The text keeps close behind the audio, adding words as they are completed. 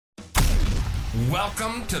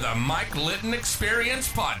Welcome to the Mike Litton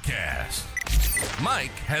Experience Podcast.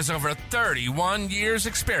 Mike has over 31 years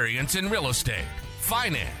experience in real estate,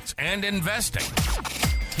 finance, and investing.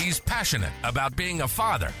 He's passionate about being a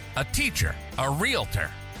father, a teacher, a realtor,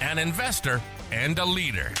 an investor, and a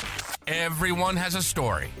leader. Everyone has a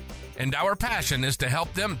story, and our passion is to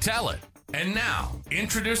help them tell it. And now,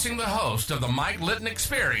 introducing the host of the Mike Litton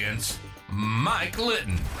Experience, Mike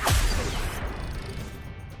Litton.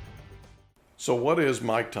 So what is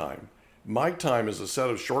Mike Time? Mike Time is a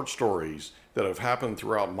set of short stories that have happened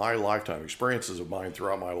throughout my lifetime, experiences of mine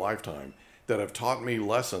throughout my lifetime, that have taught me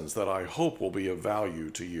lessons that I hope will be of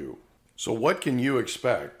value to you. So what can you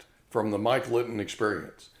expect from the Mike Litton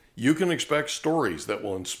Experience? You can expect stories that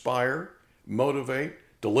will inspire, motivate,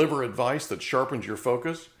 deliver advice that sharpens your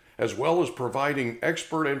focus, as well as providing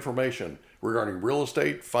expert information regarding real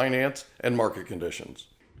estate, finance, and market conditions.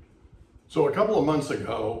 So a couple of months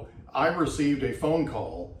ago, I received a phone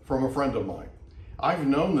call from a friend of mine. I've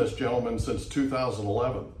known this gentleman since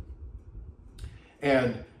 2011.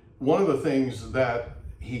 And one of the things that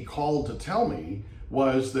he called to tell me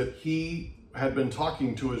was that he had been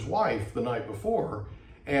talking to his wife the night before,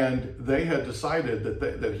 and they had decided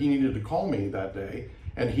that he needed to call me that day,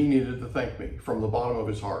 and he needed to thank me from the bottom of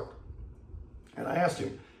his heart. And I asked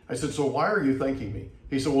him, I said, so why are you thanking me?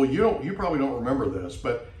 He said, well, you probably don't remember this,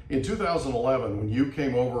 but in 2011, when you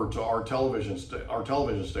came over to our television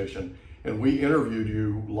station and we interviewed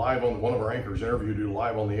you live on, one of our anchors interviewed you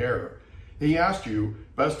live on the air, he asked you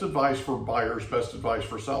best advice for buyers, best advice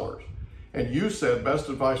for sellers. And you said best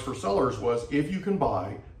advice for sellers was, if you can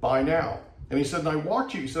buy now. And he said, and I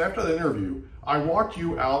walked you, he said, after that interview, I walked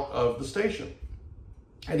you out of the station.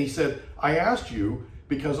 And he said, I asked you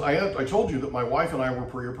because I told you that my wife and I were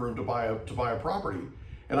pre-approved to buy a property.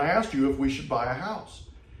 And I asked you if we should buy a house.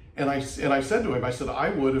 And I said to him, I said, I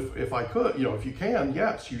would if I could, if you can,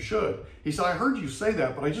 yes, you should. He said, I heard you say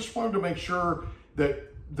that, but I just wanted to make sure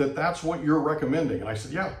that's what you're recommending. And I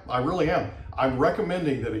said, yeah, I really am. I'm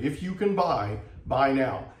recommending that if you can buy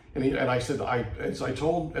now. And I said, as I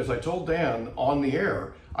told Dan on the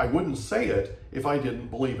air, I wouldn't say it if I didn't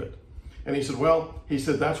believe it. And he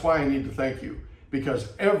said, that's why I need to thank you,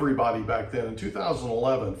 because everybody back then in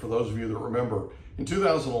 2011, for those of you that remember, in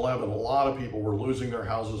 2011, a lot of people were losing their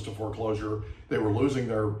houses to foreclosure. They were losing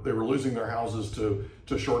their houses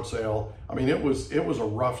to short sale. I mean, it was a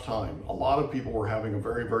rough time. A lot of people were having a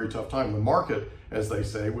very, very tough time. The market, as they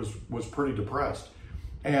say, was pretty depressed,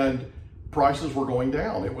 and prices were going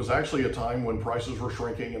down. It was actually a time when prices were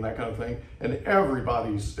shrinking and that kind of thing. And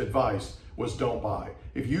everybody's advice was don't buy.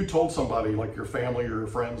 If you told somebody, like your family or your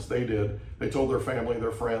friends, they told their family,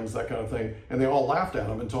 their friends, that kind of thing, and they all laughed at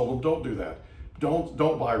them and told them, don't do that.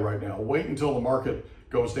 Don't buy right now. Wait until the market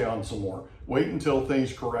goes down some more. Wait until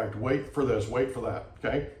things correct. Wait for this, wait for that,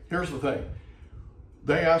 okay? Here's the thing.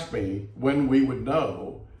 They asked me when we would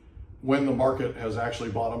know when the market has actually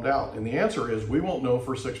bottomed out. And the answer is we won't know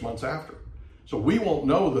for 6 months after. So we won't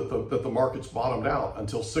know that the market's bottomed out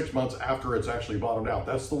until 6 months after it's actually bottomed out.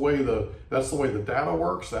 That's the way the data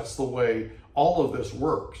works. That's the way all of this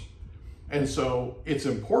works. And so it's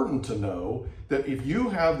important to know that if you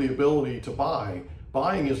have the ability to buy,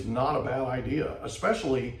 buying is not a bad idea,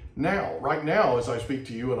 especially now. Right now, as I speak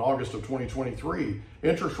to you in August of 2023,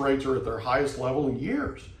 interest rates are at their highest level in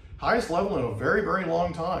years, highest level in a very, very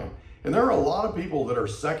long time. And there are a lot of people that are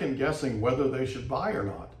second guessing whether they should buy or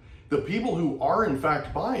not. The people who are in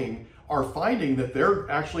fact buying are finding that they're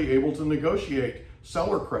actually able to negotiate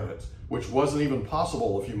seller credits, which wasn't even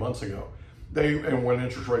possible a few months ago. And when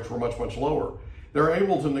interest rates were much, much lower. They're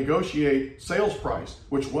able to negotiate sales price,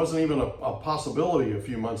 which wasn't even a possibility a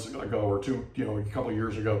few months ago or a couple of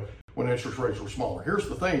years ago when interest rates were smaller. Here's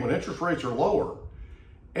the thing, when interest rates are lower,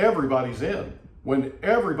 everybody's in. When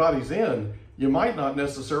everybody's in, you might not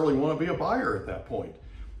necessarily want to be a buyer at that point.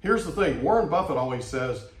 Here's the thing, Warren Buffett always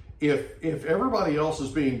says, if everybody else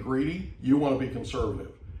is being greedy, you want to be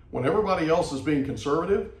conservative. When everybody else is being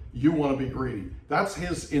conservative, you want to be greedy. That's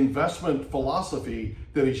his investment philosophy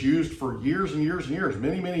that he's used for years and years and years,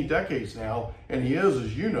 many, many decades now. And he is,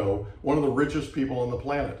 as you know, one of the richest people on the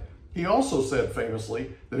planet. He also said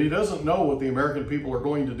famously that he doesn't know what the American people are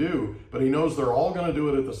going to do, but he knows they're all going to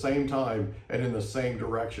do it at the same time and in the same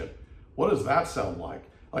direction. What does that sound like?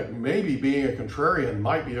 Like maybe being a contrarian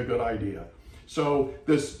might be a good idea. So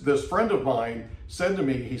this friend of mine said to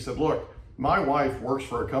me, he said, look, my wife works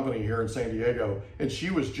for a company here in San Diego, and she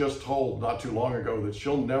was just told not too long ago that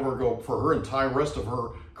she'll never go, for her entire rest of her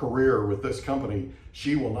career with this company,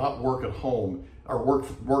 she will not work at home or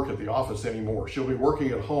work at the office anymore. She'll be working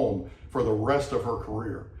at home for the rest of her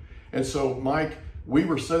career. And so, Mike, We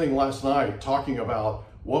were sitting last night talking about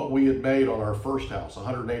what we had made on our first house,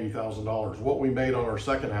 $180,000, what we made on our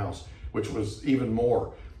second house, which was even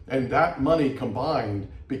more. And that money combined,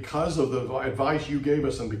 because of the advice you gave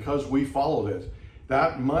us and because we followed it,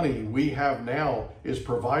 that money we have now is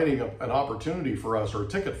providing an opportunity for us, or a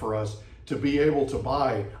ticket for us, to be able to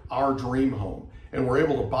buy our dream home. And we're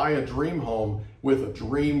able to buy a dream home with a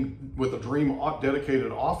dream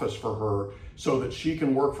dedicated office for her so that she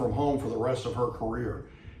can work from home for the rest of her career.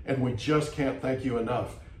 And we just can't thank you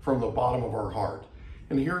enough from the bottom of our heart.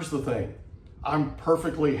 And here's the thing. I'm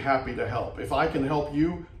perfectly happy to help. If I can help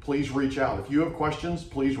you, please reach out. If you have questions,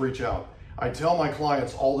 please reach out. I tell my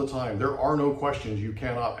clients all the time, there are no questions you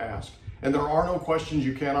cannot ask. And there are no questions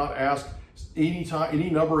you cannot ask any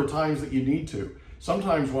number of times that you need to.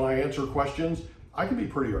 Sometimes when I answer questions, I can be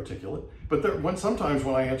pretty articulate, but sometimes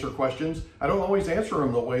when I answer questions, I don't always answer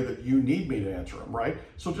them the way that you need me to answer them, right?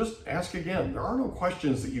 So just ask again. There are no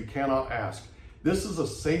questions that you cannot ask. This is a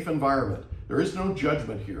safe environment. There is no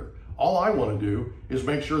judgment here. All I want to do is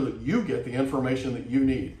make sure that you get the information that you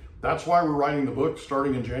need. That's why we're writing the book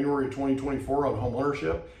starting in January of 2024 on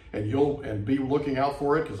homeownership, and be looking out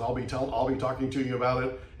for it, because I'll be talking to you about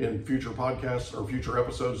it in future podcasts or future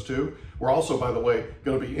episodes too. We're also, by the way,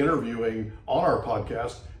 going to be interviewing on our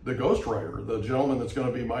podcast the ghostwriter, the gentleman that's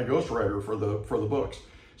going to be my ghostwriter for the books.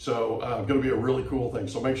 So going to be a really cool thing.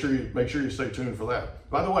 So make sure you stay tuned for that.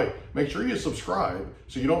 By the way, make sure you subscribe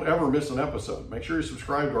so you don't ever miss an episode. Make sure you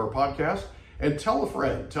subscribe to our podcast and tell a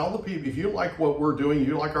friend. Tell the people, if you like what we're doing,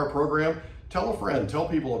 you like our program, tell a friend, tell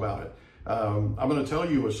people about it. I'm going to tell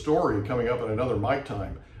you a story coming up in another Mike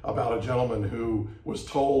Time about a gentleman who was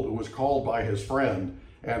called by his friend,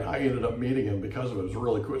 and I ended up meeting him because of it. It's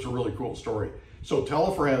a really cool story. So tell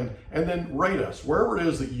a friend, and then rate us. Wherever it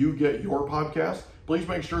is that you get your podcast, please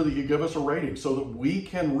make sure that you give us a rating so that we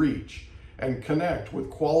can reach and connect with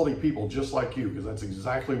quality people just like you, because that's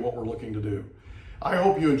exactly what we're looking to do. I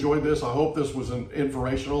hope you enjoyed this. I hope this was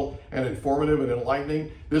informational and informative and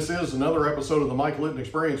enlightening. This is another episode of the Mike Litton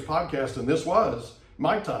Experience podcast, and this was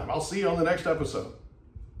Mike Time. I'll see you on the next episode.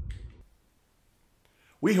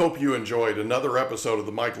 We hope you enjoyed another episode of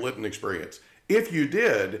the Mike Litton Experience. If you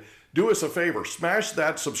did, do us a favor, smash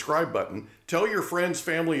that subscribe button, tell your friends,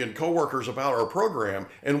 family, and coworkers about our program,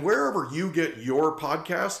 and wherever you get your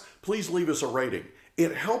podcasts, please leave us a rating.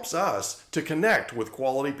 It helps us to connect with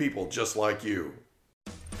quality people just like you.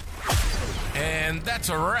 And that's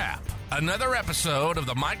a wrap. Another episode of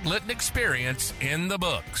the Mike Litton Experience in the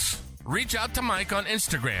books. Reach out to Mike on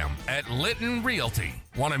Instagram at Litton Realty.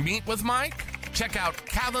 Want to meet with Mike? Check out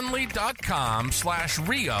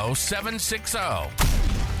Calendly.com/Rio760.